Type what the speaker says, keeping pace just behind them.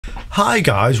Hi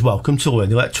guys, welcome to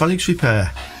Learn Electronics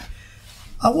Repair.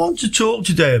 I want to talk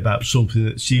today about something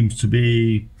that seems to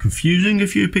be confusing a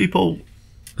few people,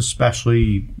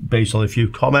 especially based on a few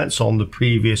comments on the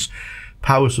previous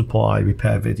power supply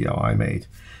repair video I made.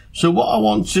 So what I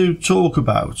want to talk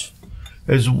about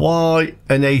is why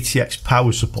an ATX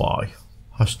power supply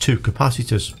has two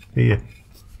capacitors here.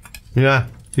 Yeah,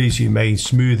 these are your main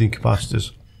smoothing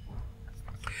capacitors.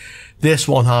 This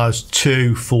one has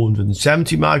two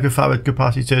 470 microfarad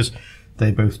capacitors.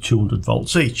 They're both 200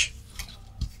 volts each.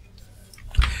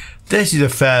 This is a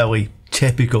fairly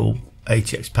typical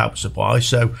ATX power supply,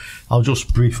 so I'll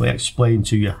just briefly explain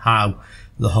to you how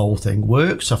the whole thing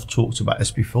works. I've talked about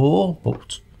this before,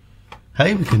 but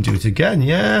hey, we can do it again,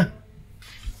 yeah.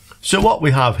 So what we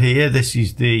have here, this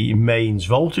is the mains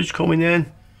voltage coming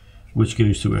in, which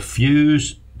goes to a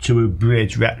fuse to a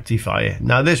bridge rectifier.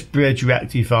 Now this bridge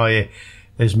rectifier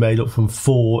is made up from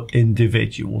 4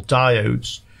 individual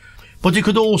diodes, but it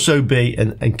could also be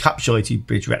an encapsulated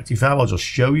bridge rectifier. I'll just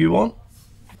show you one.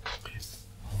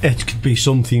 It could be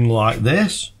something like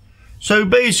this. So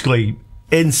basically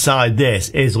inside this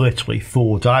is literally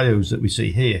 4 diodes that we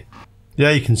see here.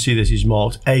 There you can see this is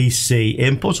marked AC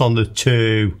input on the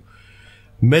 2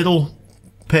 middle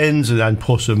pins and then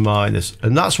plus and minus,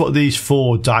 and that's what these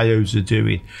 4 diodes are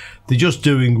doing. They're just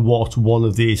doing what one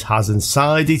of these has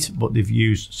inside it, but they've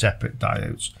used separate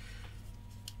diodes.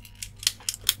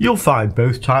 You'll find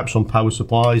both types on power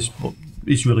supplies, but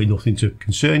it's really nothing to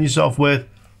concern yourself with.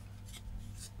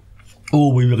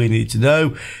 All we really need to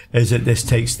know is that this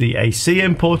takes the AC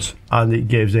input and it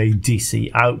gives a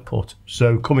DC output.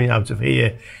 So coming out of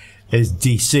here is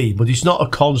DC, but it's not a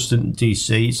constant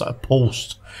DC, it's like a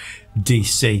pulsed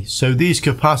DC. So these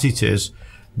capacitors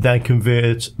then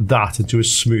convert that into a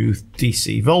smooth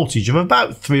DC voltage of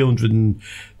about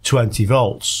 320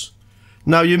 volts.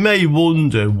 Now you may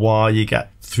wonder why you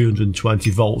get 320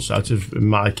 volts out of, in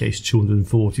my case,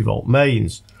 240 volt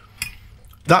mains.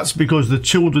 That's because the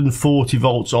 240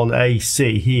 volts on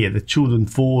AC here, the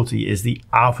 240 is the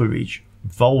average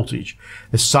voltage,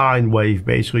 a sine wave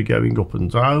basically going up and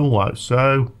down like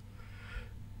so.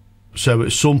 So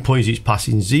at some point it's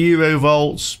passing 0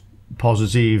 volts,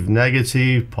 positive,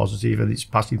 negative, positive, and it's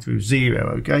passing through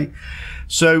 0, okay?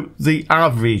 So the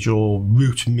average, or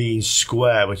root mean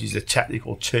square, which is the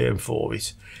technical term for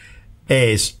it,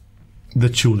 is the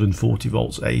 240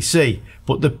 volts AC.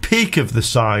 But the peak of the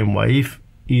sine wave,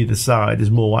 either side, is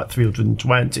more like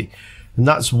 320. And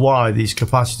that's why these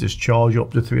capacitors charge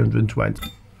up to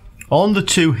 320. On the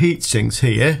 2 heat sinks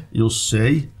here, you'll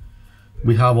see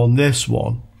we have on this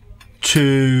one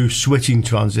 2 switching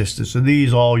transistors. So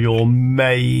these are your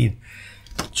main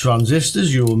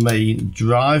transistors, your main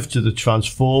drive to the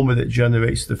transformer that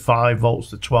generates the 5 volts,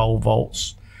 the 12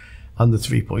 volts and the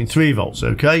 3.3 volts,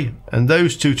 okay? And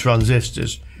those 2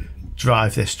 transistors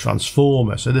drive this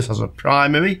transformer. So this has a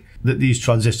primary that these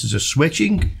transistors are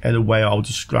switching in a way I'll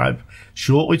describe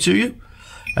shortly to you,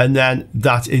 and then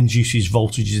that induces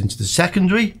voltages into the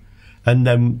secondary, and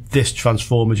then this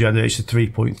transformer generates the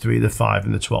 3.3, the 5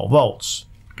 and the 12 volts,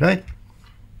 okay?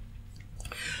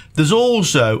 There's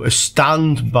also a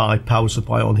standby power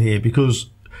supply on here,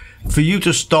 because for you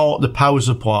to start the power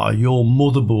supply, your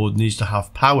motherboard needs to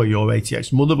have power, your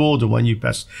ATX motherboard, and when you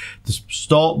press the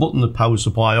start button, the power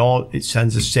supply on, it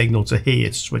sends a signal to here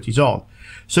to switch it on.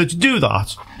 So to do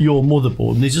that, your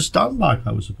motherboard needs a standby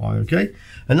power supply, okay?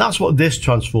 And that's what this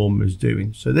transformer is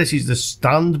doing. So this is the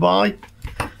standby,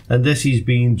 and this is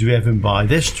being driven by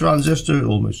this transistor,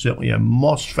 almost certainly a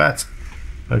MOSFET,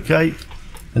 okay?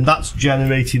 And that's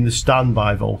generating the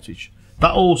standby voltage.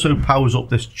 That also powers up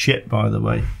this chip, by the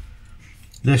way.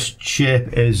 This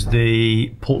chip is the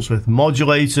pulse width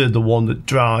modulator, the one that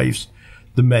drives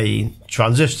the main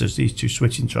transistors, these 2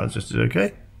 switching transistors,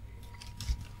 okay?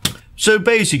 So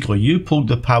basically, you plug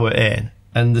the power in,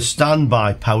 and the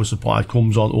standby power supply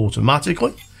comes on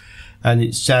automatically, and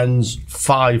it sends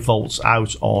 5 volts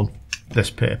out on this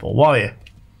purple wire.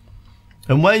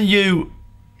 And when you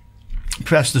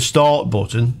press the start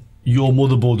button, your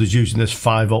motherboard is using this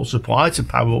 5 volt supply to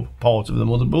power up part of the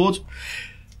motherboard.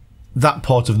 That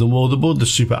part of the motherboard, the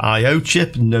Super I/O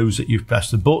chip, knows that you've pressed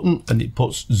the button, and it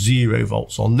puts 0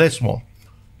 volts on this one,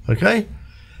 okay?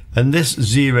 And this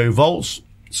 0 volts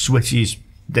switches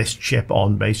this chip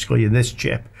on basically, and this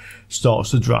chip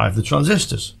starts to drive the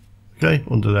transistors, okay,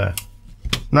 under there.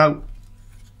 Now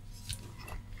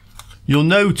you'll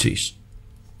notice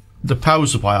the power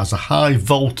supply has a high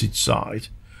voltage side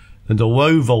and a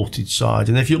low voltage side,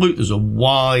 and if you look, there's a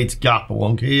wide gap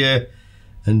along here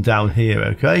and down here,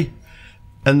 okay?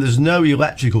 And there's no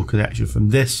electrical connection from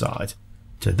this side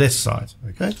to this side,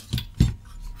 okay?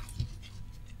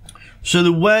 So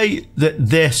the way that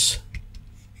this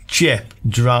chip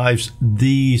drives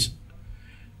these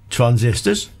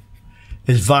transistors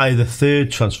is via the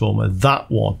third transformer, that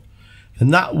one.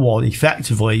 And that one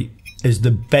effectively is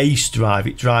the base drive.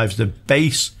 It drives the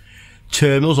base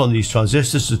terminals on these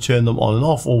transistors to turn them on and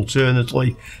off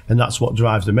alternately, and that's what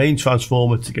drives the main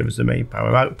transformer to give us the main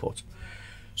power output.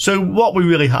 So what we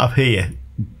really have here,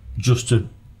 just to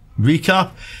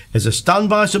recap, is a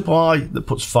standby supply that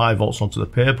puts 5 volts onto the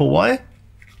purple wire.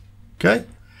 Okay.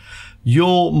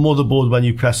 Your motherboard, when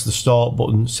you press the start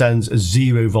button, sends a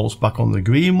 0 volts back on the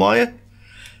green wire,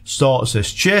 starts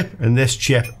this chip, and this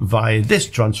chip via this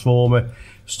transformer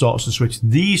starts to switch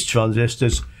these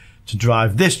transistors to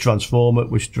drive this transformer,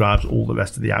 which drives all the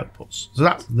rest of the outputs. So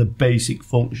that's the basic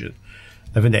function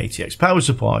of an ATX power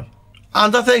supply.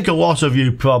 And I think a lot of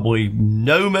you probably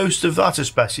know most of that,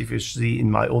 especially if you see in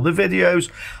my other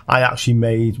videos. I actually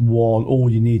made one, all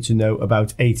you need to know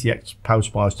about ATX power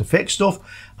supplies to fix stuff,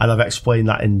 and I've explained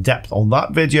that in depth on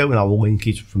that video, and I will link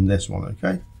it from this one,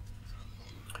 okay?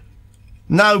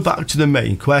 Now back to the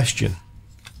main question.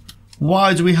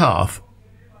 Why do we have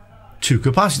 2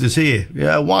 capacitors here?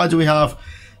 Yeah, why do we have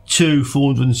 2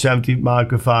 470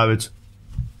 microfarad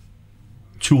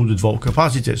 200 volt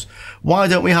capacitors? Why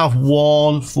don't we have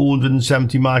one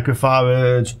 470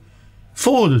 microfarad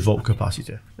 400 volt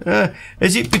capacitor?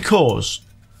 Is it because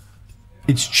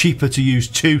it's cheaper to use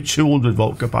 2 200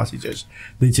 volt capacitors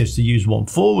than it is to use one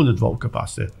 400 volt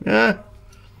capacitor? Yeah.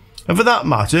 And for that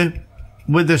matter,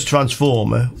 with this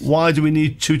transformer, why do we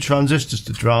need 2 transistors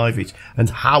to drive it? And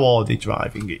how are they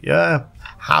driving it? Yeah.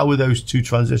 How are those 2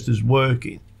 transistors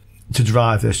working to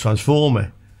drive this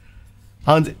transformer?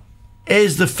 And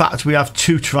is the fact we have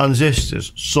 2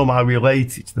 transistors somehow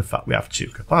related to the fact we have 2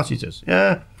 capacitors?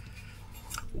 Yeah.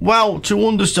 Well, to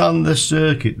understand this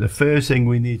circuit, the first thing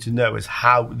we need to know is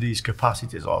how these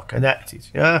capacitors are connected.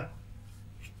 Yeah.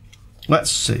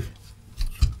 Let's see.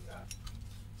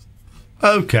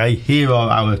 Okay, here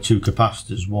are our 2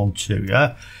 capacitors, 1, 2,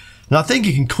 yeah? And I think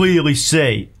you can clearly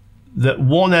see that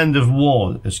one end of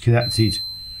one is connected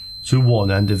to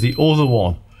one end of the other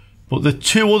one, but the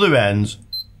 2 other ends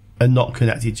are not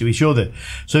connected to each other.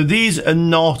 So these are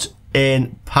not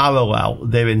in parallel,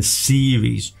 they're in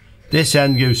series. This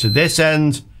end goes to this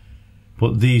end,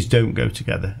 but these don't go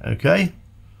together, okay?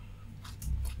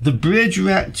 The bridge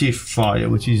rectifier,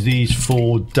 which is these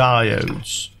 4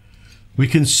 diodes, we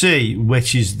can see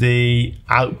which is the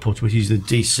output, which is the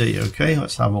DC, okay?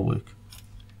 Let's have a look.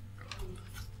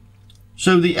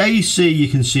 So the AC you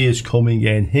can see is coming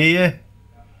in here.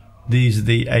 These are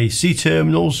the AC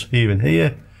terminals, here and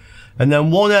here. And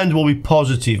then one end will be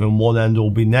positive and one end will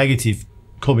be negative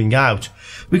coming out.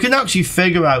 We can actually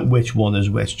figure out which one is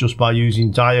which just by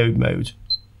using diode mode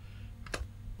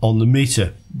on the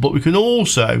meter. But we can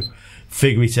also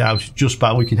figure it out just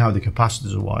by looking how the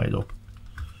capacitors are wired up.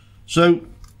 So,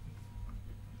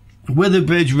 with a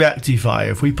bridge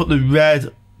rectifier, if we put the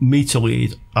red meter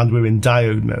lead, and we're in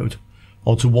diode mode,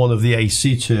 onto one of the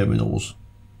AC terminals,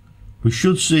 we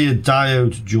should see a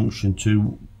diode junction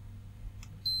to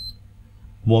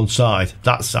one side,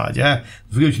 that side, yeah?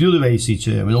 If we go to the other AC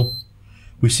terminal,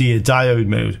 we see a diode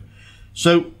mode.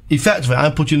 So, effectively,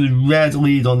 I'm putting the red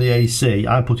lead on the AC,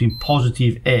 I'm putting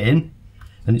positive in,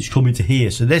 and it's coming to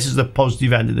here. So this is the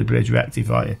positive end of the bridge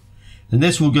rectifier. And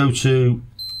this will go to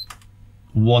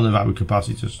one of our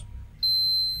capacitors.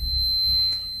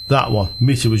 That one,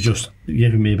 meter was just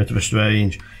giving me a bit of a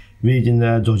strange reading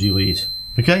there, dodgy lead.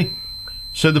 Okay,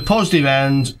 so the positive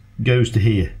end goes to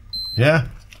here, yeah?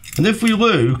 And if we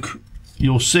look,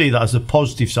 you'll see that's the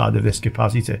positive side of this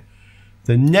capacitor.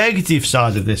 The negative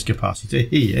side of this capacitor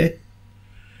here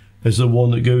is the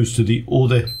one that goes to the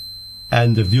other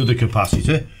end of the other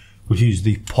capacitor, which is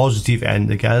the positive end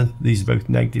again. These are both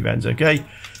negative ends, okay?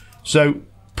 So,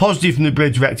 positive from the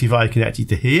bridge rectifier connected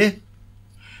to here.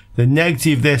 The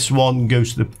negative, this one,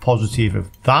 goes to the positive of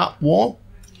that one.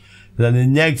 And then the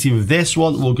negative of this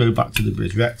one will go back to the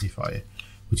bridge rectifier,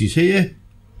 which is here,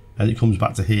 and it comes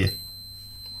back to here.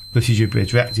 This is your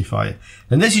bridge rectifier.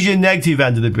 And this is your negative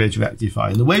end of the bridge rectifier.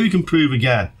 And the way we can prove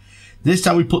again, this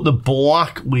time we put the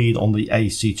black lead on the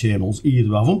AC terminals,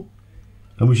 either of them.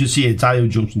 And we should see a diode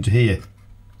junction to here.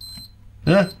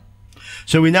 Yeah.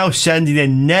 So we're now sending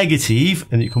in negative,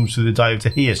 and it comes through the diode to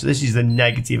here. So this is the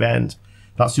negative end.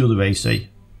 That's the other AC.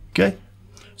 Okay.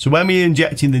 So when we're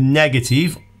injecting the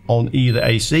negative on either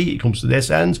AC, it comes to this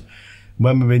end.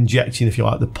 When we're injecting, if you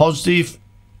like, the positive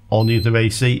on either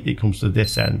AC, it comes to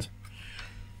this end.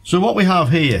 So what we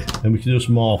have here, and we can just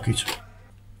mark it.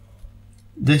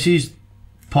 This is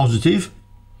positive,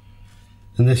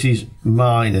 and this is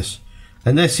minus.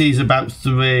 And this is about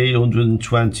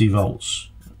 320 volts.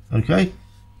 Okay,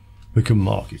 we can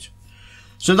mark it.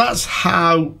 So that's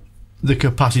how the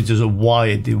capacitors are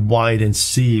wired. They're wired in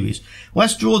series.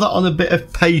 Let's draw that on a bit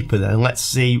of paper then. Let's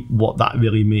see what that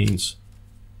really means.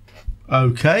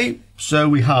 Okay, so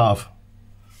we have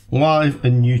live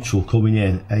and neutral coming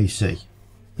in AC.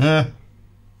 And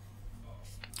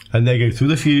they go through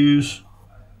the fuse.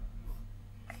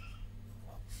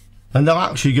 And they'll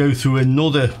actually go through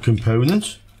another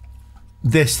component.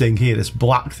 This thing here, this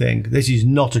black thing, this is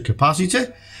not a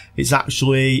capacitor. It's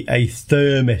actually a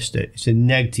thermistor. It's a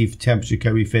negative temperature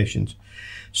coefficient.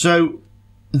 So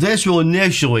this will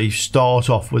initially start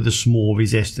off with a small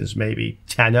resistance, maybe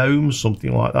 10 ohms,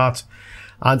 something like that.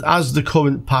 And as the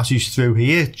current passes through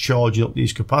here, charging up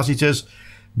these capacitors,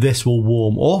 this will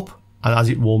warm up. And as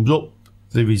it warms up,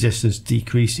 the resistance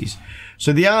decreases.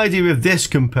 So the idea of this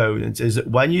component is that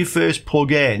when you first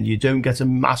plug in, you don't get a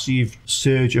massive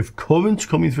surge of current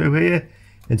coming through here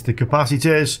into the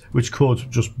capacitors, which could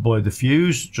just blow the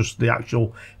fuse, just the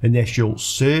actual initial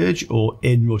surge or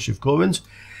inrush of current.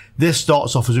 This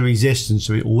starts off as a resistance,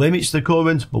 so it limits the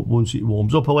current, but once it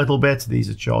warms up a little bit, these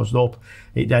are charged up,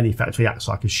 it then effectively acts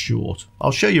like a short.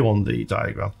 I'll show you on the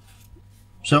diagram.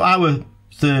 So our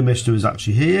thermistor is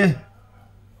actually here.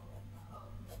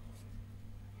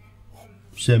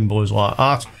 Symbol is like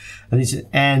that, and it's an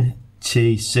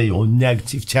NTC, or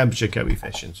negative temperature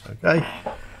coefficient, okay,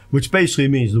 which basically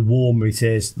means the warmer it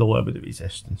is, the lower the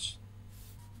resistance.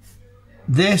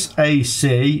 This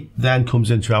AC then comes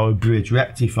into our bridge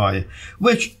rectifier,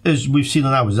 which, as we've seen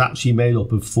on ours, is actually made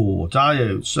up of 4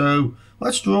 diodes. So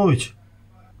let's draw it.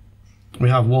 We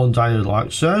have one diode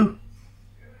like so,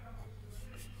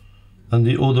 and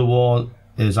the other one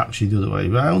is actually the other way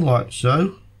around, like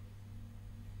so.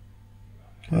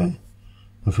 Okay,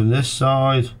 and from this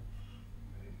side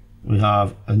we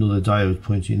have another diode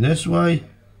pointing this way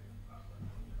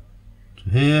to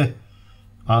here,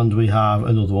 and we have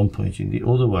another one pointing the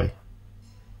other way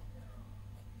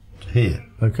to here.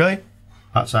 Okay,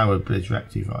 that's our bridge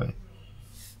rectifier.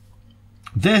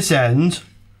 This end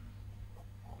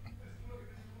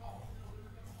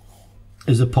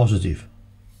is a positive,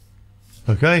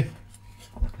 okay,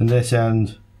 and this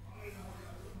end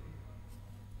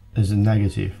is a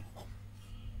negative.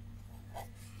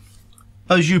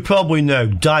 As you probably know,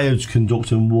 diodes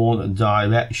conduct in one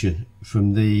direction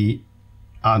from the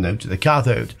anode to the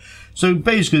cathode. So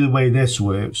basically the way this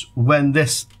works, when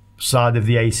this side of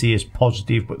the AC is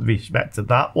positive with respect to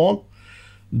that one,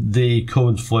 the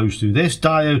current flows through this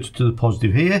diode to the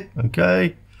positive here,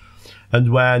 okay,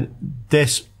 and when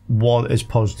this one is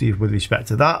positive with respect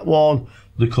to that one,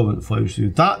 the current flows through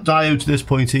that diode to this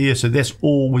point here, so this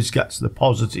always gets the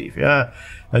positive, yeah,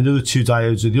 and the other 2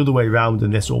 diodes are the other way around,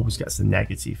 and this always gets the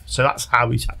negative. So that's how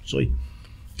it actually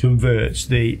converts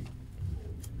the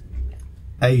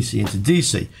AC into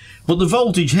DC. But the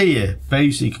voltage here,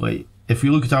 basically, if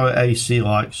you look at our AC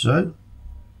like so,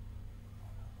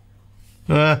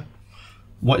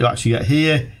 what you actually get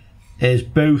here is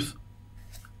both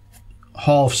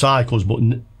half cycles, but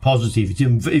positive.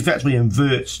 It effectively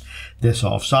inverts this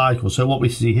half cycle. So what we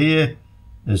see here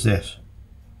is this.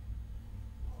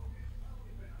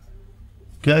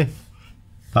 Okay,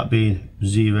 that being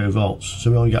 0 volts. So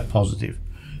we only get positive.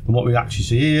 And what we actually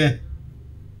see here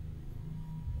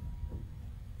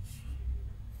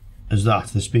is that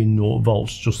there's been 0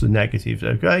 volts, just the negatives,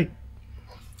 okay?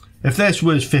 If this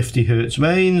was 50 hertz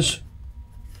mains,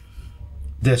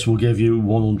 this will give you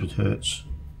 100 hertz.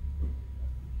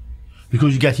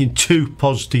 Because you're getting 2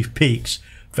 positive peaks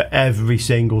for every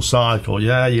single cycle.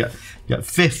 Yeah, you get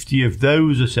 50 of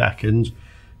those a second,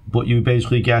 but you're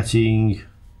basically getting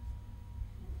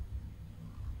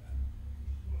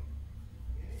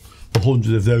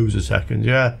 100 of those a second.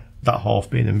 Yeah, that half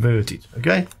being inverted.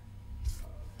 Okay,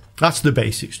 that's the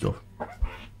basic stuff.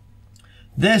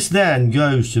 This then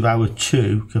goes to our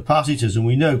 2 capacitors, and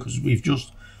we know because we've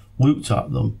just looked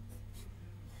at them,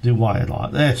 they're wired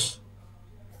like this.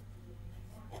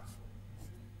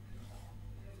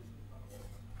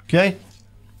 Okay,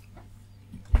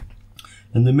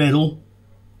 in the middle,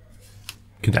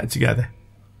 connect together.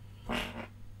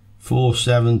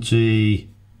 470,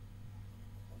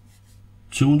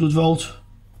 200 volt,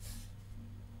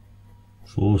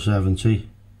 470,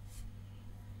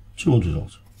 200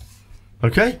 volt.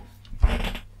 Okay, I'm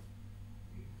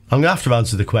going to have to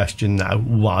answer the question now,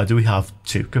 why do we have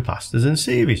 2 capacitors in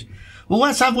series? Well,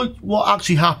 let's have a look what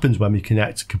actually happens when we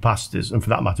connect capacitors, and for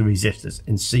that matter resistors,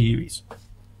 in series.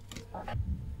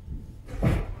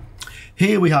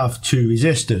 Here we have 2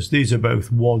 resistors. These are both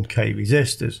 1K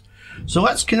resistors. So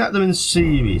let's connect them in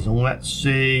series, and let's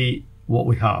see what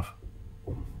we have.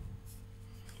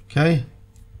 Okay.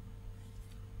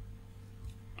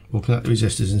 We'll connect the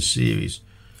resistors in series.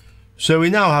 So we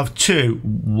now have two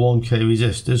 1K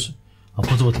resistors. I'll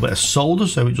put a little bit of solder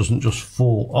so it doesn't just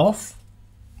fall off.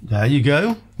 There you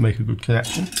go. Make a good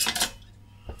connection.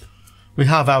 We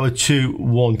have our two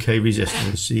 1K resistors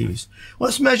in series.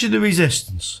 Let's measure the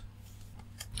resistance.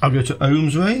 I'll go to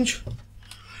ohms range.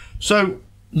 So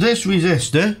this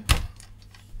resistor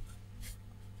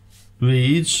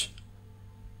reads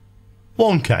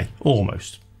 1K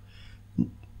almost.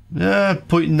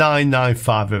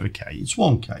 0.995 over K. It's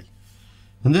 1K.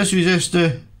 And this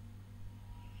resistor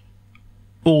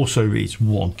also reads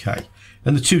 1K.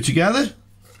 And the two together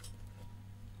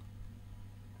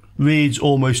reads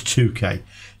almost 2K.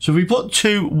 So if we put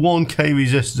two 1K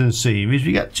resistors in series,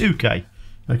 we get 2K.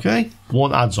 Okay?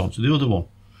 One adds on to the other one.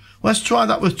 Let's try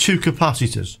that with two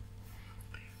capacitors.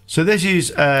 So this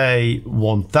is a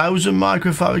 1000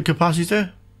 microfarad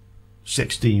capacitor,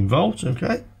 16 volts,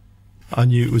 okay? I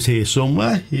knew it was here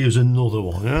somewhere. Here's another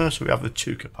one, yeah? So we have the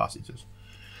two capacitors.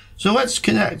 So let's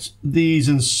connect these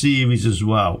in series as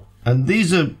well. And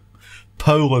these are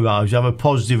polarized. You have a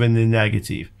positive and a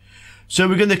negative. So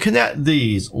we're going to connect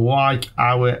these like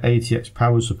our ATX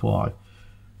power supply.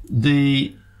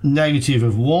 The negative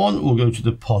of one will go to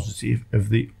the positive of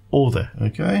the other,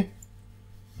 okay?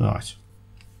 Right.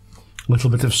 A little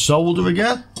bit of solder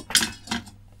again.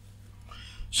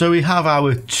 So we have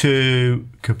our two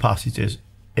capacitors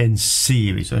in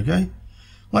series, okay?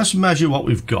 Let's measure what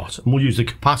we've got, and we'll use the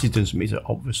capacitance meter,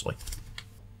 obviously.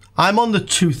 I'm on the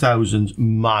 2000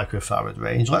 microfarad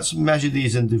range. Let's measure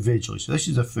these individually. So this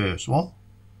is the first one,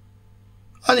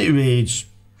 and it reads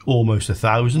almost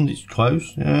 1000. It's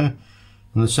close, yeah.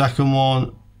 And the second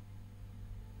one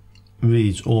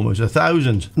reads almost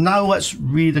 1000. Now let's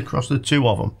read across the two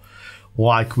of them,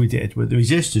 like we did with the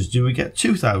resistors. Do we get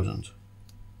 2000?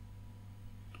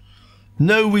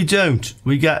 No, we don't.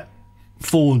 We get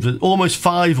 400, almost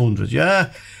 500,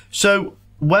 yeah? So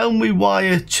when we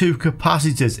wire two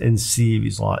capacitors in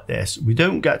series like this, we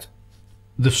don't get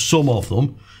the sum of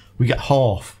them. We get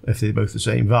half if they're both the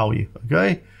same value,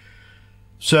 okay?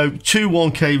 So two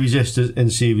 1K resistors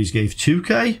in series gave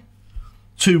 2K.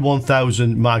 Two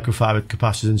 1000 microfarad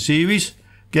capacitors in series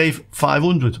gave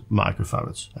 500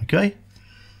 microfarads, okay?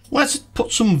 Let's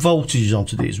put some voltages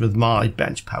onto these with my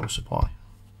bench power supply.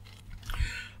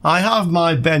 I have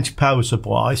my bench power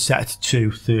supply set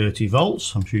to 30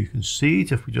 volts. I'm sure you can see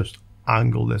it if we just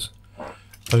angle this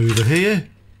over here.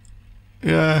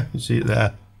 Yeah, you can see it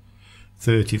there.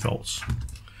 30 volts.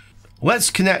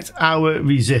 Let's connect our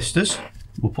resistors.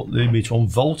 We'll put the meter on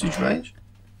voltage range.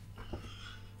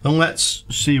 And let's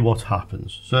see what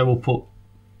happens. So we'll put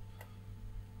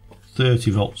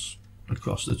 30 volts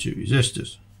across the two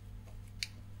resistors.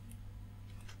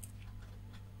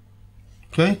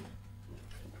 Okay.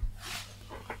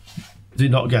 They're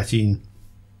not getting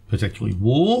particularly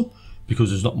warm because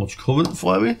there's not much current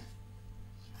flowing.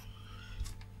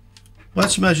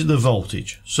 Let's measure the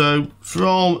voltage. So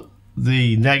from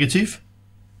the negative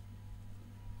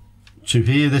to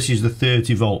here, this is the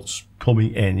 30 volts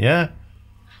coming in, yeah?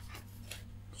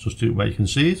 Just do it where you can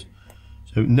see it.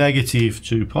 So negative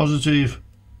to positive,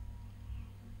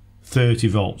 30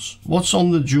 volts. What's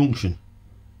on the junction?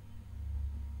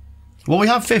 Well, we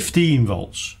have 15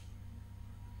 volts.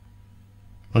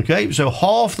 Okay, so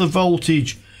half the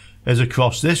voltage is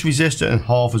across this resistor and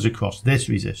half is across this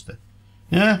resistor.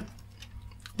 Yeah?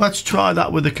 Let's try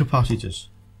that with the capacitors.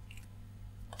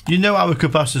 You know our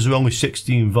capacitors are only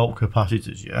 16 volt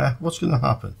capacitors, yeah? What's going to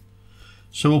happen?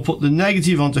 So we'll put the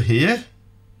negative onto here.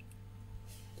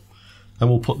 And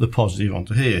we'll put the positive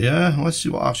onto here, yeah? Let's see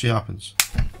what actually happens.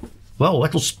 Well,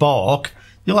 little spark.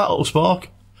 You like little spark?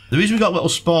 The reason we got a little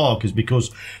spark is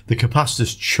because the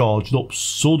capacitor's charged up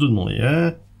suddenly,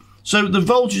 yeah? So the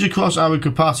voltage across our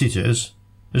capacitors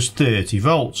is 30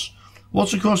 volts.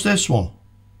 What's across this one?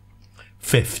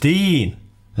 15.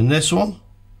 And this one?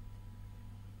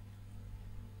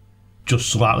 Just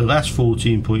slightly less,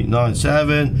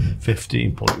 14.97,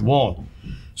 15.1.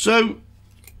 So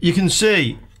you can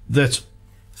see that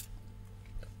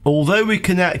although we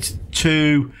connect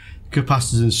two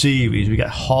capacitors in series, we get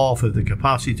half of the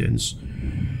capacitance.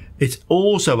 It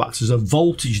also acts as a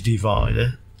voltage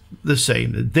divider, the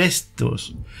same that this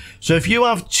does. So if you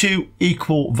have two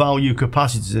equal value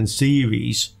capacitors in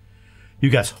series, you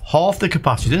get half the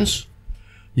capacitance,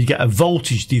 you get a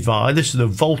voltage divider, so the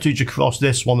voltage across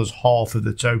this one is half of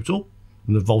the total,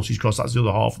 and the voltage across that's the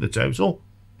other half of the total.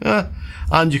 Yeah.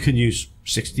 And you can use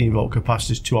 16 volt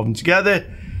capacitors, two of them together,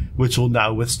 which will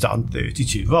now withstand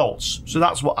 32 volts. So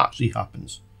that's what actually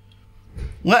happens.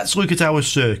 let's look at our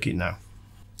circuit now.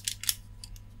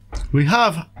 We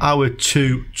have our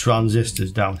two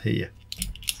transistors down here,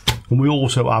 and we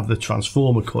also have the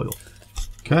transformer coil.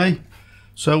 Okay,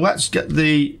 so let's get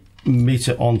the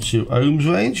meter onto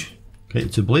ohms range. Okay,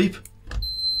 to bleep.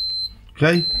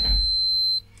 Okay,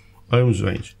 ohms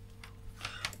range.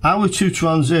 Our two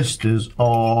transistors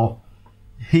are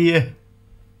here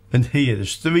and here.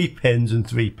 There's 3 pins and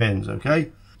 3 pins.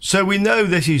 Okay, so we know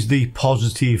this is the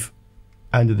positive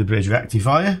end of the bridge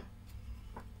rectifier.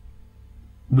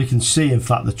 We can see, in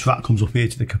fact, the track comes up here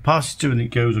to the capacitor and it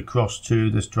goes across to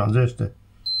this transistor.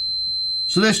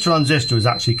 So this transistor is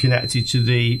actually connected to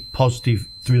the positive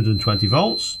 320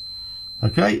 volts.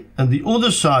 Okay, and the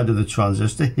other side of the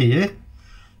transistor here,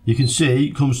 you can see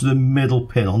it comes to the middle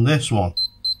pin on this one.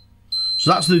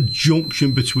 So that's the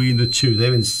junction between the two.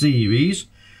 They're in series,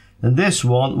 and this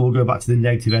one will go back to the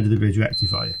negative end of the bridge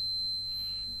rectifier.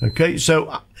 Okay,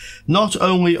 so not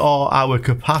only are our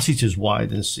capacitors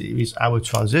wired in series, our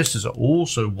transistors are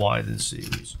also wired in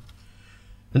series.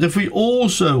 And if we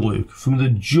also look from the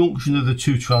junction of the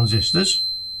two transistors,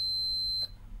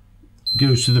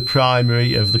 goes to the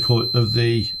primary of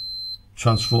the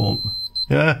transformer.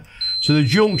 Yeah, so the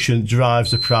junction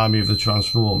drives the primary of the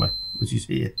transformer, which is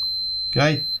here.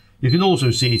 Okay, you can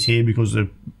also see it here because the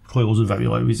coils are very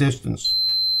low resistance.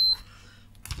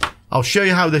 I'll show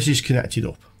you how this is connected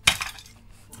up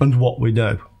and what we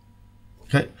know.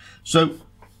 Okay, so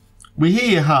we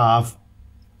here have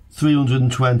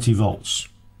 320 volts.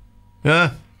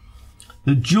 Yeah,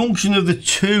 the junction of the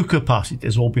two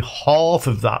capacitors will be half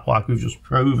of that, like we've just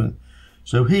proven.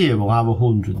 So here we'll have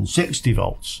 160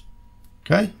 volts.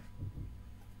 Okay,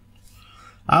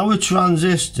 our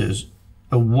transistors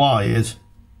are wired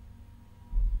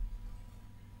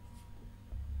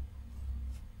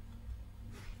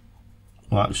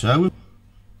like so.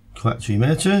 Collector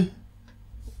emitter,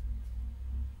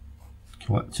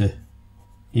 collector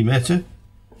emitter,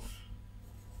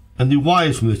 and the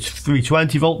wires from the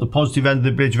 320 volt, the positive end of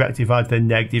the bridge rectified, the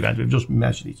negative end. We've just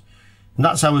measured it, and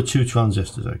that's our two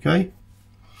transistors. Okay,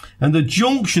 and the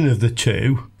junction of the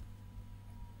two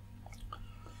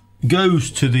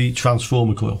goes to the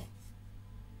transformer coil.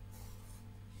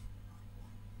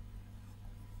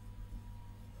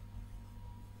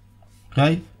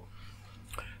 Okay,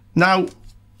 now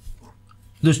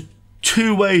there's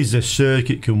two ways this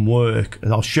circuit can work,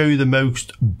 and I'll show you the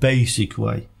most basic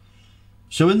way.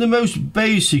 So in the most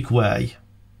basic way,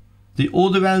 the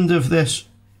other end of this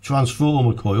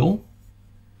transformer coil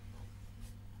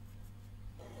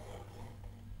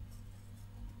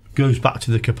goes back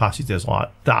to the capacitors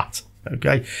like that.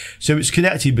 Okay, so it's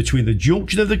connected between the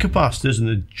junction of the capacitors and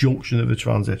the junction of the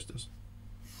transistors.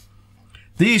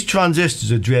 These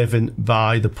transistors are driven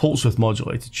by the pulse width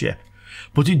modulator chip,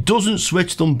 but it doesn't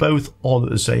switch them both on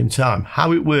at the same time.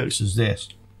 How it works is this.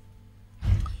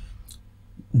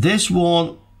 This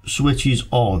one switches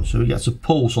on, so it gets a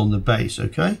pulse on the base,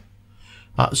 okay?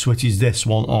 That switches this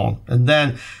one on, and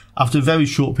then after a very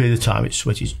short period of time it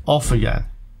switches off again.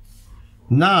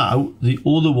 Now the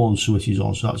other one switches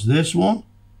on, so that's this one.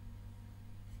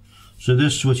 So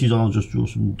this switches on. I'll just draw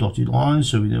some dotted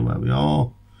lines so we know where we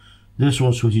are. This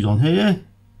one switches on here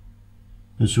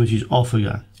and switches off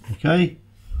again. Okay,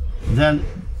 then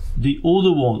the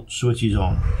other one switches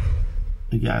on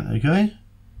again. Okay,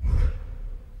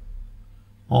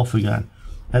 off again,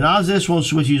 and as this one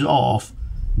switches off,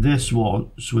 this one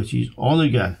switches on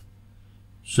again.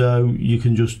 So you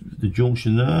can just, the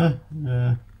junction there,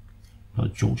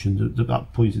 not junction,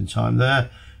 that point in time there,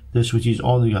 this switches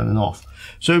on again and off.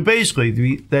 So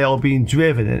basically they are being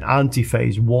driven in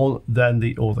antiphase, one then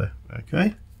the other.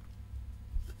 Okay,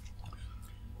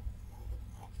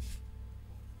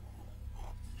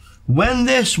 when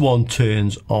this one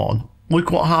turns on,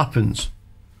 look what happens.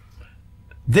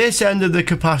 This end of the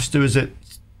capacitor is at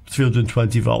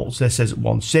 320 volts. This says at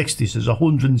 160, so there's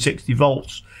 160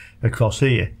 volts across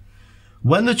here.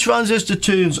 When the transistor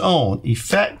turns on,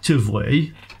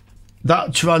 effectively,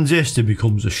 that transistor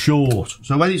becomes a short.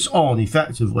 So when it's on,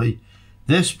 effectively,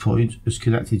 this point is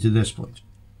connected to this point.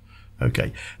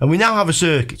 Okay, and we now have a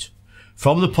circuit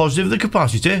from the positive of the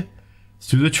capacitor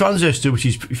through the transistor, which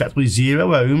is effectively 0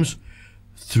 ohms,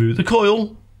 through the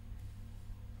coil,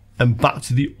 and back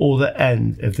to the other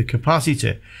end of the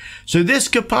capacitor. So this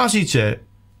capacitor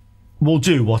will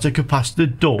do what a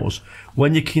capacitor does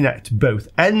when you connect both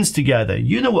ends together.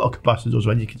 You know what a capacitor does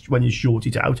when you short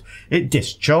it out. It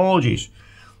discharges.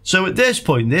 So at this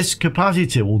point, this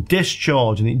capacitor will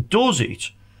discharge, and it does it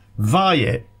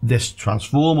via this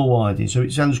transformer winding. So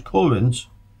it sends current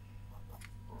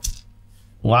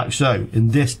like so in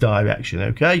this direction.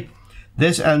 Okay,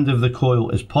 This end of the coil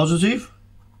is positive,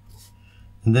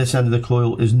 and this end of the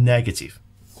coil is negative.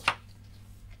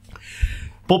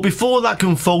 But before that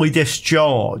can fully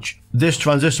discharge, this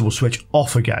transistor will switch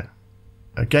off again.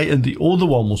 Okay, and the other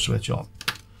one will switch on.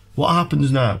 What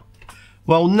happens now?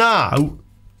 Well, now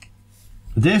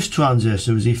this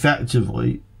transistor is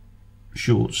effectively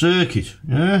short circuit.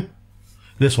 Yeah,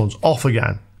 this one's off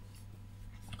again.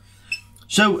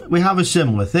 So we have a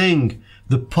similar thing.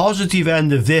 The positive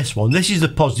end of this one, this is the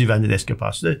positive end of this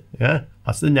capacitor. Yeah,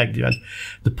 that's the negative end.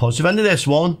 The positive end of this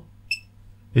one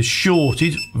is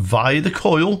shorted via the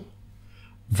coil,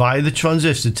 via the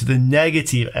transistor to the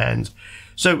negative end.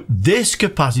 So this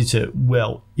capacitor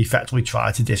will effectively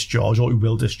try to discharge, or it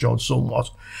will discharge somewhat,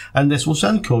 and this will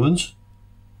send current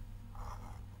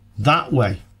that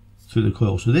way through the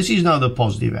coil. So this is now the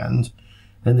positive end,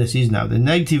 and this is now the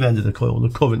negative end of the coil. The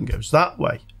current goes that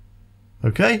way.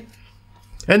 Okay?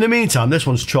 In the meantime, this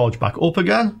one's charged back up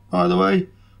again, by the way,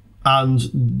 and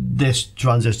this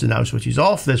transistor now switches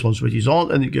off, this one switches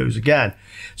on, and it goes again.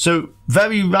 So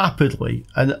very rapidly,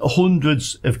 and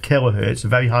hundreds of kilohertz, a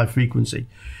very high frequency,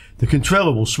 the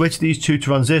controller will switch these two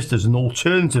transistors and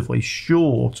alternatively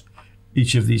short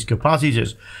each of these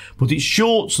capacitors, but it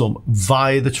shorts them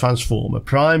via the transformer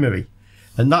primary,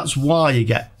 and that's why you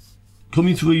get,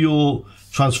 coming through your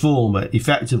transformer,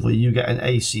 effectively you get an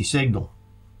AC signal.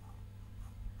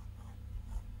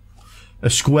 A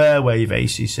square wave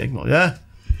AC signal, yeah?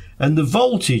 And the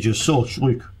voltage as such,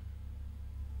 look,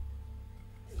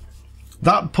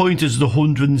 that point is the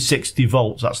 160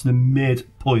 volts, that's the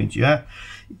midpoint, yeah?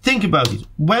 Think about it,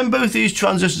 when both these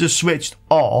transistors are switched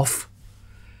off,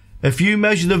 if you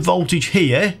measure the voltage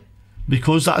here,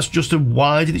 because that's just a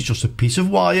wiring, it's just a piece of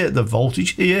wire, the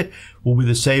voltage here will be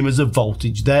the same as the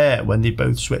voltage there when they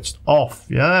both switched off,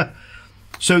 yeah?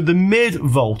 So the mid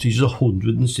voltage is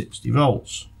 160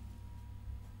 volts.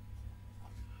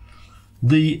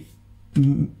 The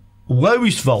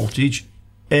lowest voltage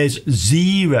is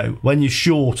 0 when you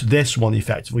short this one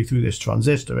effectively through this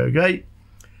transistor, okay?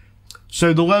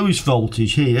 So the lowest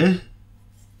voltage here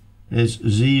is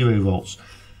 0 volts.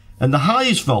 And the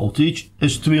highest voltage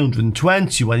is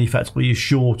 320 when effectively you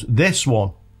short this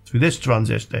one through this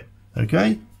transistor,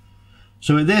 okay?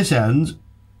 So at this end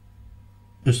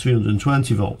is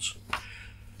 320 volts.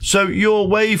 So your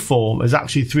waveform is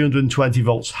actually 320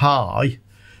 volts high,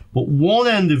 but one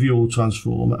end of your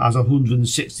transformer has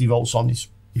 160 volts on it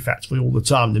effectively all the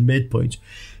time, the midpoint.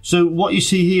 So what you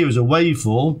see here is a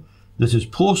waveform that is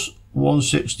plus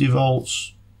 160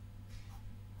 volts,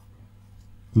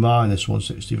 minus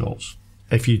 160 volts,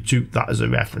 if you took that as a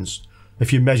reference,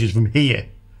 if you measured from here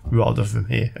rather from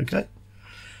here, okay?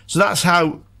 So that's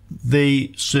how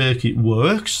the circuit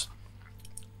works,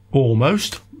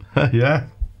 almost, yeah.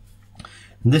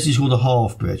 And this is called a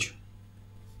half bridge.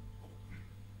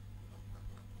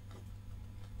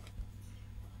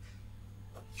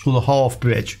 It's called a half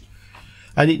bridge,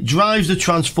 and it drives the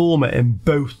transformer in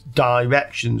both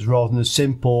directions rather than a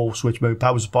simple switch mode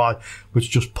power supply which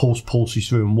just pulses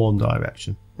through in one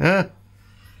direction. Yeah.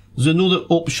 There's another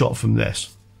upshot from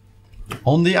this.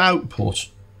 On the output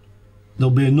there'll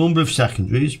be a number of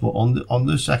secondaries, but on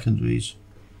the secondaries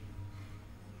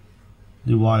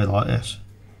they wire like this.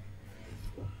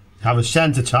 You have a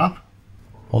center tap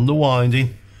on the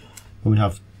winding, and we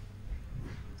have,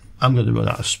 I'm going to run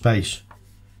out of space,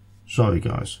 sorry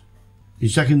guys. The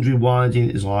secondary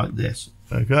winding is like this,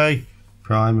 okay?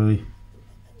 Primary,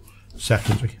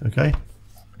 secondary, okay?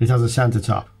 It has a center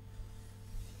tap.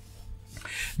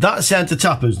 That center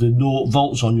tap is the 0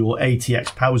 volts on your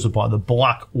ATX power supply, the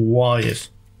black wires.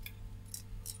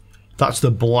 That's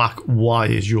the black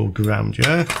wires, your ground,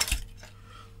 yeah?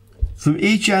 From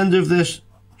each end of this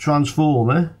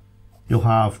transformer, you'll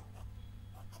have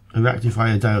a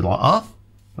rectifier diode like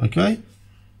that, okay?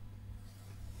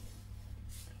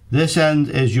 This end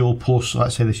is your plus,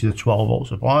 let's say this is a 12 volt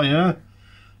supply, yeah?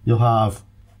 You'll have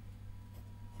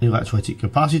the electrolytic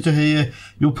capacitor here.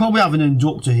 You'll probably have an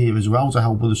inductor here as well to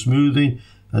help with the smoothing,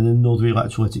 and another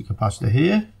electrolytic capacitor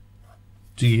here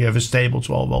to give a stable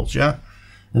 12 volts, yeah?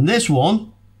 And this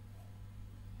one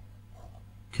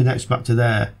connects back to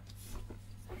there.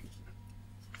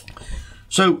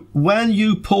 So when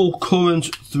you pull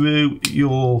current through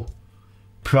your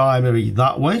primary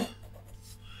that way,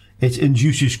 it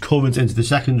induces current into the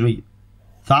secondary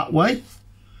that way.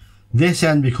 This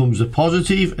end becomes a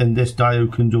positive, and this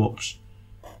diode conducts,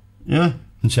 yeah,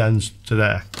 and sends to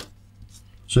there.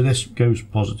 So this goes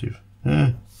positive,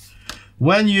 yeah.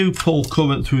 When you pull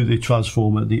current through the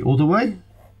transformer the other way,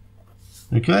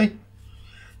 okay,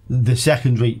 the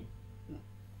secondary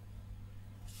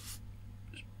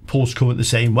pulls current the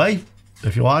same way,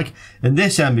 if you like, and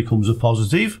this end becomes a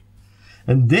positive,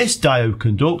 and this diode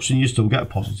conducts, and you still get a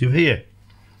positive here.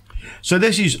 So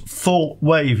this is full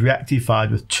wave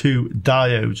rectified with 2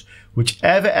 diodes.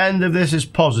 Whichever end of this is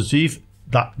positive,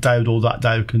 that diode or that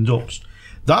diode conducts.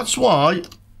 That's why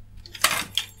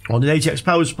on the ATX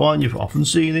Power Supply, you've often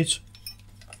seen it,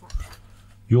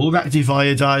 your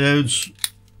rectifier diodes,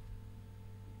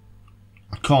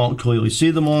 I can't clearly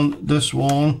see them on this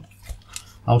one,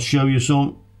 I'll show you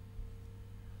some,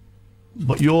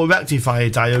 but your rectifier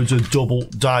diodes are double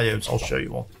diodes. I'll show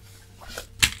you one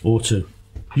or 2.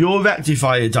 Your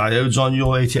rectifier diodes on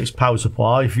your ATX Power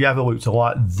Supply, if you ever looked at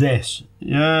like this,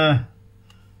 yeah,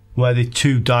 where the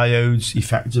 2 diodes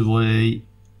effectively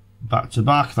back to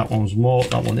back, that one's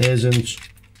marked, that one isn't,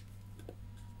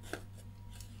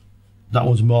 that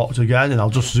one's marked again, and I'll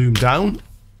just zoom down.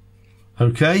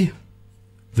 Okay,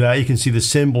 there you can see the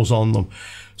symbols on them.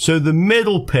 So the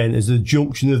middle pin is the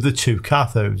junction of the 2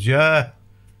 cathodes, yeah,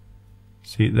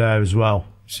 see it there as well,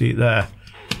 see it there.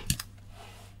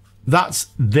 That's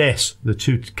this, the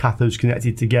 2 cathodes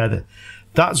connected together.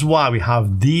 That's why we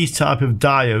have these type of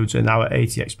diodes in our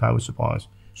ATX Power Supplies.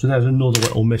 So there's another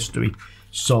little mystery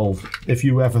solved. If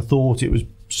you ever thought it was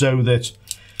so that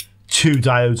 2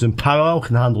 diodes in parallel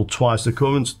can handle twice the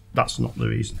current, that's not the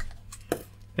reason.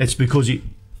 It's because it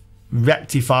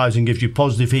rectifies and gives you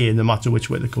positive here no matter which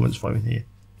way the current's flowing here.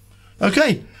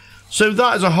 Okay, so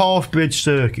that is a half bridge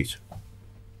circuit.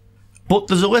 But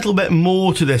there's a little bit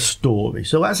more to this story.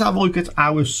 So let's have a look at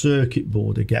our circuit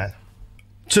board again.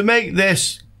 To make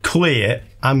this clear,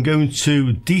 I'm going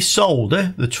to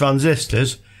desolder the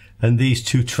transistors and these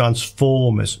 2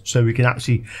 transformers so we can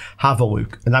actually have a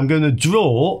look. And I'm going to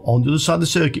draw on the other side of the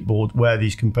circuit board where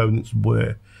these components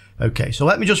were. Okay, so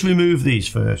let me just remove these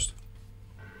first.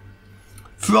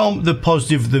 From the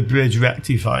positive of the bridge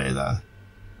rectifier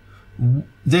then,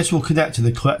 this will connect to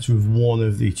the collector of one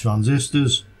of the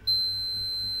transistors.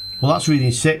 Well, that's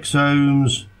reading 6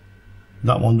 ohms.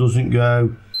 That one doesn't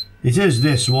go. It is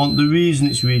this one. The reason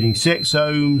it's reading 6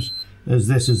 ohms is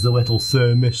this is the little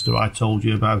thermistor I told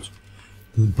you about.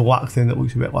 The black thing that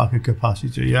looks a bit like a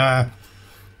capacitor, yeah.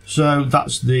 So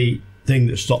that's the thing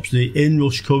that stops the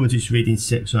inrush current. It's reading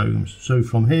 6 ohms. So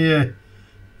from here,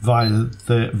 via the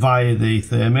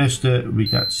thermistor, we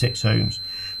get 6 ohms.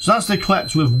 So that's the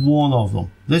collector of one of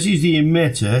them. This is the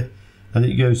emitter, and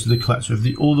it goes to the collector of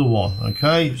the other one.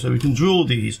 Okay, so we can draw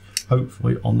these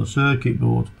hopefully on the circuit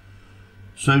board.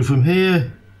 So from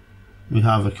here we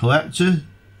have a collector,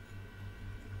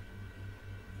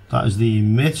 that is the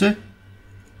emitter,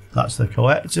 that's the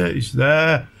collector, it's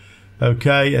there.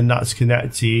 Okay, and that's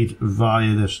connected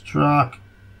via this track,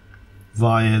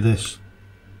 via this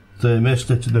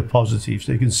thermistor to the positive,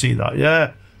 so you can see that,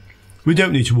 yeah. We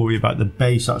don't need to worry about the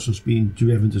base, that's just being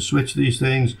driven to switch these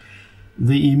things.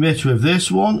 The emitter of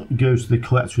this one goes to the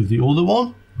collector of the other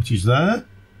one, which is there.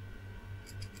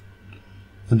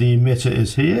 And the emitter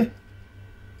is here.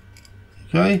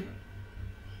 Okay.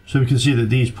 So we can see that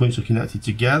these points are connected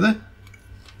together.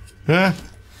 Yeah.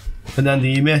 And then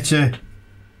the emitter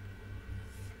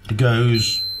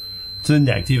goes to the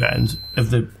negative end of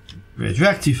the bridge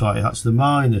rectifier. That's the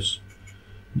minus.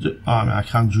 I mean, I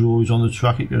can draw it on the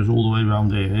track. It goes all the way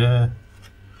around here. Yeah.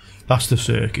 That's the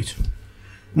circuit.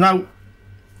 Now,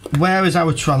 where is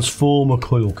our transformer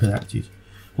coil connected?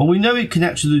 Well, we know it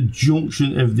connects to the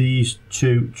junction of these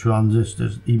 2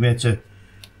 transistors, emitter,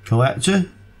 collector.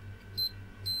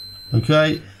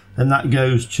 Okay, and that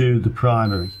goes to the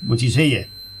primary, which is here.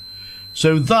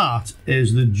 So that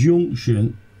is the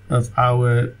junction of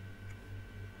our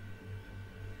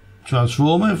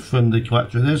transformer from the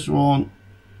collector of this one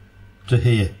to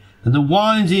here. And the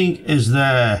winding is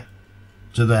there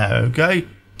to there, okay?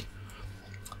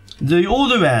 The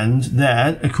other end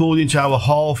then, according to our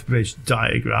half bridge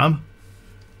diagram,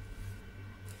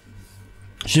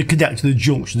 should connect to the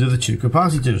junction of the 2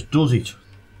 capacitors, does it?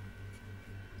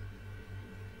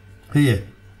 Here,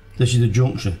 this is the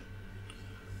junction.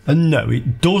 And no,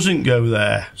 it doesn't go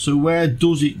there. So where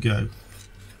does it go?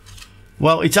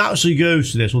 Well, it actually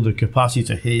goes to this other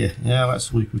capacitor here. Yeah,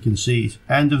 let's look, we can see it.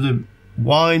 End of the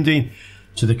winding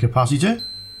to the capacitor.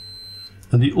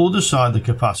 And the other side of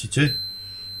the capacitor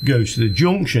goes to the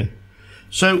junction.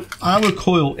 So our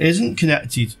coil isn't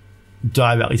connected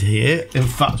directly to here. In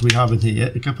fact, we have in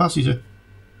here a capacitor.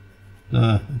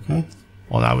 Okay,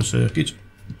 on our circuit.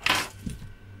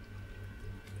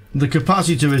 The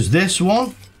capacitor is this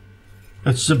one.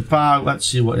 It's about, let's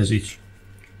see, what is it?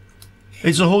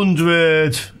 It's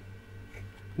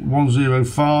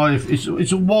 105. It's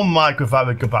a 1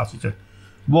 microfarad capacitor.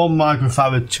 1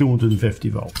 microfarad, 250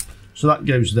 volt. So that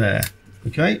goes there.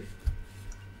 Okay.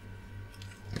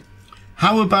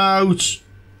 How about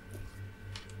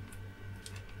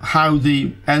how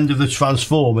the end of the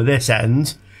transformer, this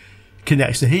end,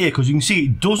 connects to here? Because you can see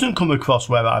it doesn't come across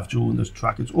where I've drawn this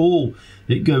track at all.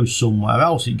 It goes somewhere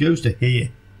else. It goes to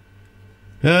here.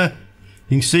 Yeah,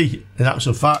 you can see, in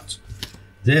actual fact,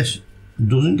 this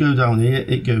doesn't go down here.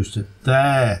 It goes to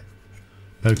there.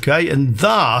 Okay, and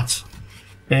that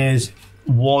is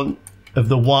one of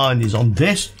the windings on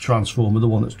this transformer, the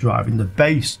one that's driving the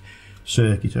base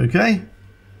circuit. Okay,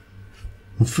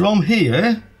 and from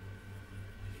here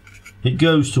it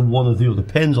goes to one of the other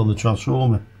pins on the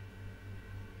transformer.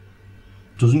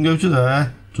 Doesn't go to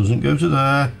there, doesn't go to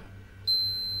there.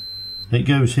 It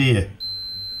goes here,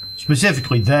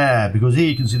 specifically there, because here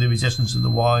you can see the resistance of the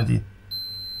winding.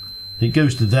 It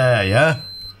goes to there, yeah,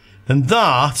 and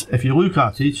that, if you look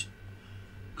at it,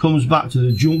 comes back to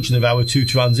the junction of our two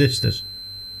transistors.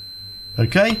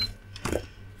 Okay,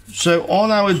 so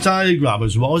on our diagram,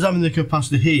 as well as having the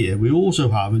capacitor here, we also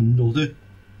have another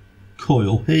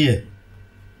coil here,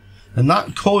 and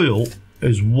that coil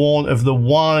is one of the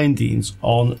windings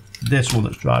on this one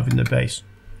that's driving the base.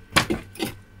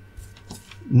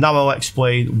 Now I'll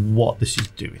explain what this is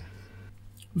doing.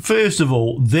 First of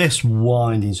all, this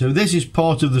winding, so this is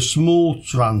part of the small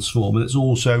transformer that's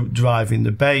also driving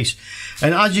the base,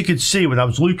 and as you can see when I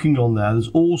was looking on there, there's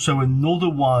also another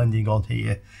winding on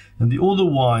here, and the other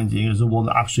winding is the one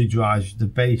that actually drives the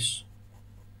base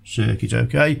circuit,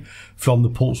 okay, from the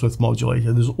pulse width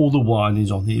modulator. There's other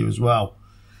windings on here as well.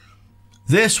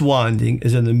 This winding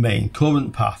is in the main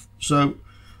current path, so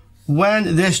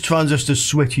when this transistor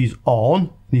switches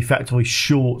on and effectively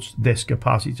shorts this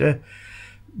capacitor,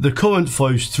 the current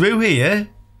flows through here,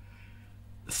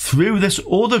 through this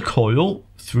other coil,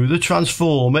 through the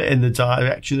transformer in the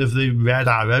direction of the red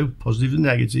arrow, positive and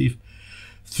negative,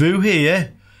 through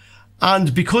here,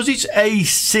 and because it's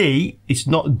AC, it's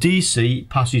not DC, it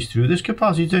passes through this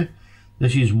capacitor.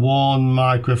 This is 1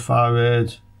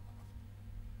 microfarad,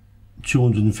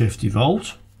 250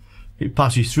 volt. It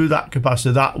passes through that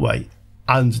capacitor that way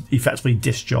and effectively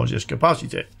discharges this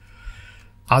capacitor.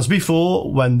 As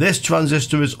before, when this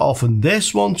transistor is off and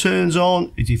this one turns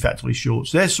on, it effectively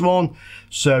shorts this one.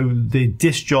 So the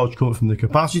discharge current from the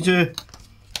capacitor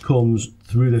comes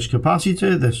through this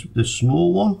capacitor, this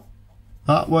small one,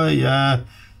 that way,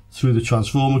 through the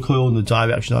transformer coil in the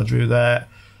direction I drew there,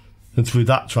 and through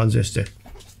that transistor.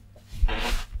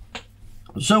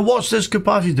 So what's this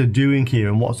capacitor doing here,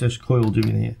 and what's this coil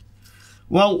doing here?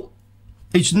 Well,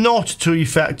 it's not to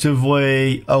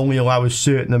effectively only allow a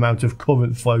certain amount of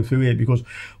current flow through here, because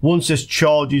once this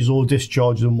charges or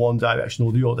discharges in one direction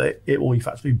or the other, it will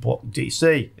effectively block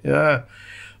DC. Yeah.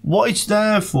 What it's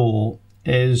there for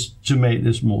is to make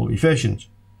this more efficient.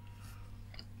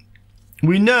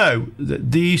 We know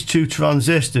that these two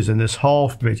transistors and this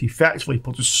half bridge effectively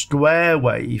put a square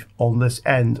wave on this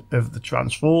end of the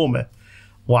transformer,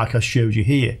 like I showed you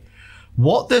here.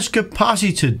 What this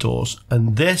capacitor does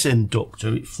and this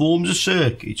inductor, it forms a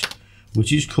circuit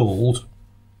which is called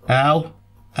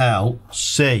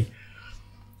LLC.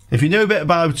 If you know a bit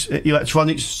about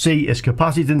electronics, C is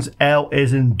capacitance, L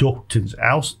is inductance.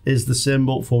 L is the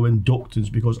symbol for inductance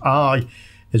because I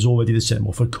is already the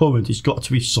symbol for current. It's got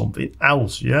to be something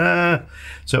else, yeah?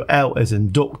 So L is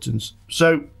inductance.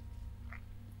 So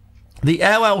the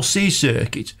LLC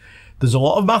circuit, there's a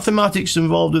lot of mathematics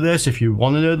involved with this. If you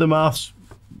want to know the maths,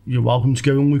 you're welcome to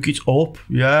go and look it up,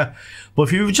 yeah? But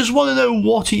if you just want to know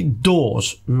what it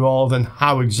does rather than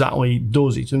how exactly it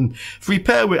does it, and for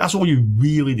repair, that's all you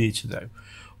really need to know.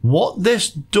 What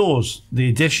this does, the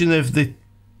addition of the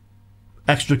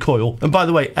extra coil, and by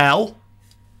the way,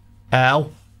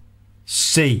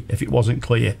 C, if it wasn't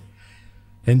clear.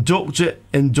 Inductor,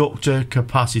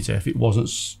 capacitor, if it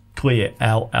wasn't clear,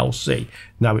 LLC.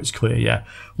 Now it's clear, yeah.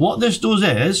 What this does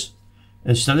is,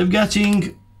 instead of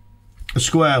getting a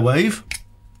square wave,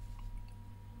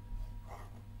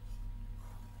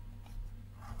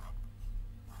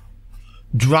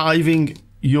 driving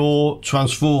your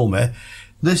transformer,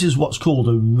 this is what's called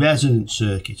a resonant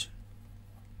circuit.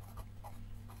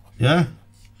 Yeah?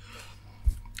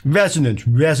 Resonance,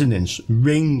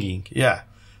 ringing, yeah.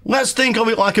 Let's think of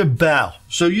it like a bell.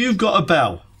 So you've got a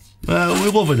bell.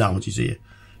 We love analogies here.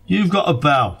 You've got a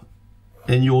bell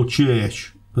in your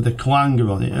church with a clanger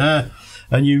on it,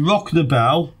 and you rock the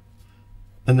bell,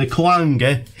 and the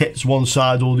clanger hits one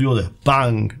side or the other.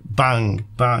 Bang, bang,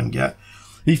 bang, yeah.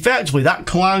 Effectively, that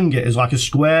clanger is like a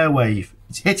square wave.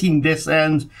 It's hitting this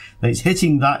end, then it's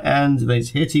hitting that end, then it's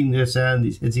hitting this end,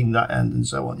 it's hitting that end, and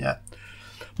so on, yeah.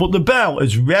 But the bell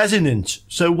is resonant.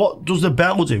 So what does the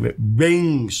bell do? It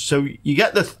rings. So you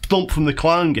get the thump from the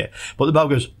clanger, but the bell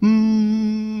goes,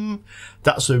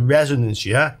 That's the resonance,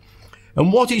 yeah?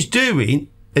 And what it's doing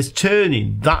is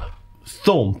turning that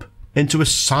thump into a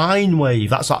sine wave.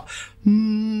 That's that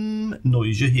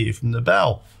noise you hear from the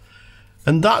bell.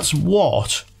 And that's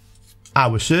what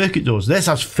our circuit does. This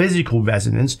has physical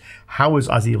resonance, ours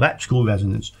has electrical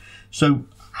resonance. So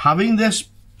having this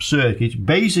circuit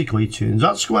basically turns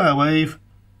that square wave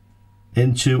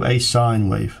into a sine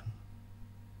wave.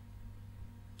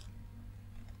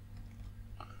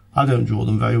 I don't draw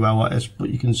them very well like this, but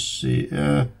you can see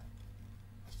it.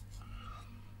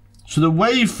 So the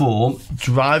waveform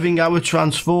driving our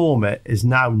transformer is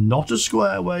now not a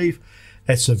square wave,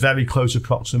 it's a very close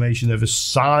approximation of a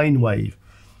sine wave.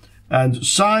 And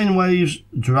sine waves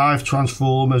drive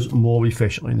transformers more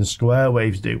efficiently than square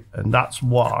waves do, and that's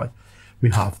why we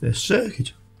have this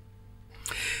circuit.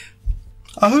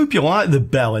 I hope you like the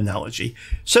bell analogy.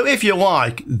 So if you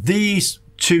like, these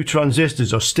two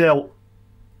transistors are still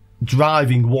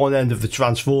driving one end of the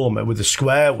transformer with a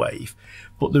square wave,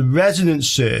 but the resonance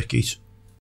circuit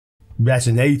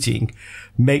resonating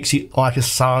makes it like a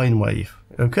sine wave.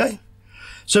 Okay,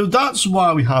 so that's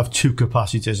why we have two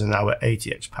capacitors in our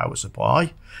ATX power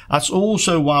supply. That's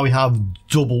also why we have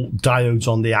double diodes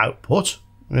on the output.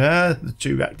 Yeah, the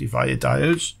two rectifier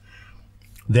diodes.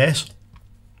 This.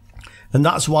 And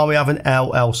that's why we have an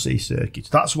LLC circuit.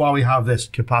 That's why we have this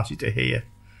capacitor here.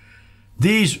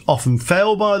 These often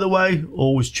fail, by the way.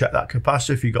 Always check that capacitor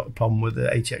if you've got a problem with the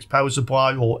ATX power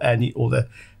supply or any other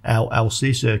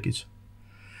LLC circuit.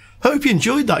 Hope you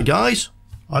enjoyed that, guys.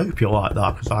 I hope you like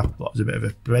that, because I thought it was a bit of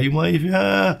a brainwave.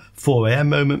 Yeah, 4 AM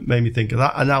moment made me think of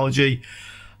that analogy.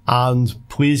 And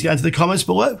please get into the comments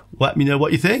below. Let me know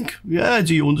what you think. Yeah,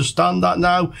 do you understand that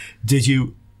now? Did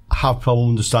you have problem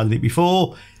understanding it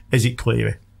before? Is it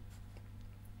clearer?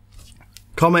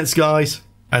 Comments, guys.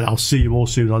 And I'll see you all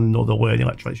soon on another Learning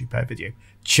Electronics Repair video.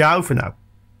 Ciao for now.